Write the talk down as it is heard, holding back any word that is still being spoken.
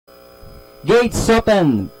Gates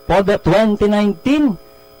open for the 2019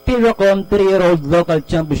 Pirocom 3-year-old local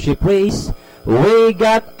championship race. We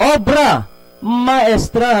got OBRA.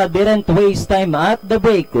 Maestra didn't waste time at the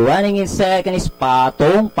break. Running in second is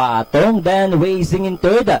Patong. Then racing in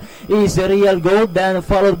third is Real Gold. Then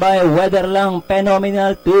followed by Weatherlang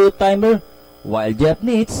Phenomenal 2-timer. While Jeff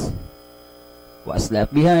Nitz was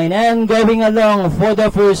left behind. And going along for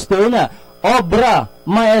the first turn, OBRA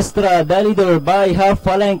Maestra, the leader by half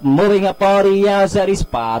a length. Moving up on the outside is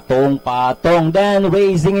Patong. Then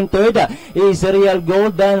racing in third is Real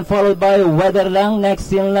Gold. Then followed by Weatherlang.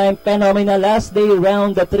 Next in line, Phenomenal as they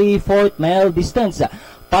round the 3/4 mile distance.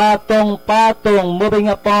 Patong moving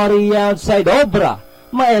up on the outside. OBRA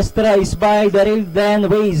Maestra is by the rail. Then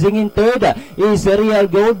racing in third is Real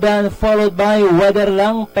Gold. Then followed by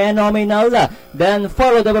Weatherlang Phenomenal. Then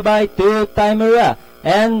followed up by 2-timer.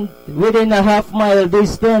 And within a half-mile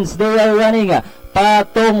distance, they are running.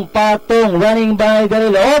 Patong running by the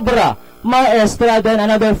rail. OBRA Maestra, then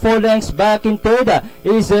another 4 lengths back in third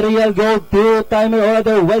is Real Gold, 2-timer or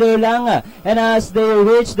other Weatherlang. And as they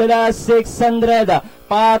reach the last 600,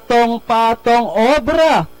 Patong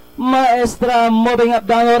OBRA Maestra moving up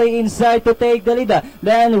down or inside to take the lead.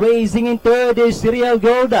 Then racing in third is Real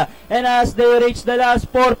Gold. And as they reach the last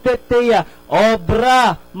 450,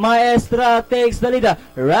 OBRA Maestra takes the lead.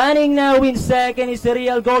 Running now in second is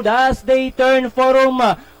Real Gold as they turn for home.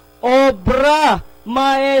 OBRA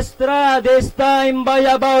Maestra this time by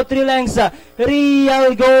about 3 lengths.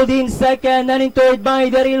 Real Gold in second and in third by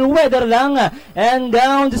the Real Weatherlang. And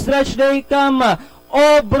down the stretch they come.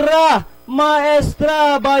 OBRA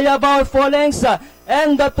Maestra by about 4 lengths.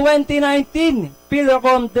 And the 2019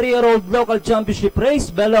 Pirocom 3-year-old local championship race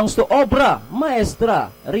belongs to OBRA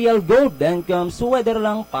Maestra. Real Gold. Then comes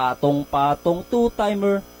Weatherlang. Patong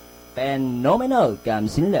 2-timer. Phenomenal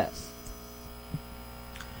comes in last.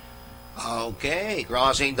 Okay,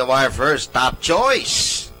 crossing the wire first. Top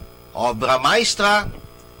choice, OBRA Maestra.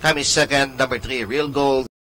 Time is second, number 3, Real Gold.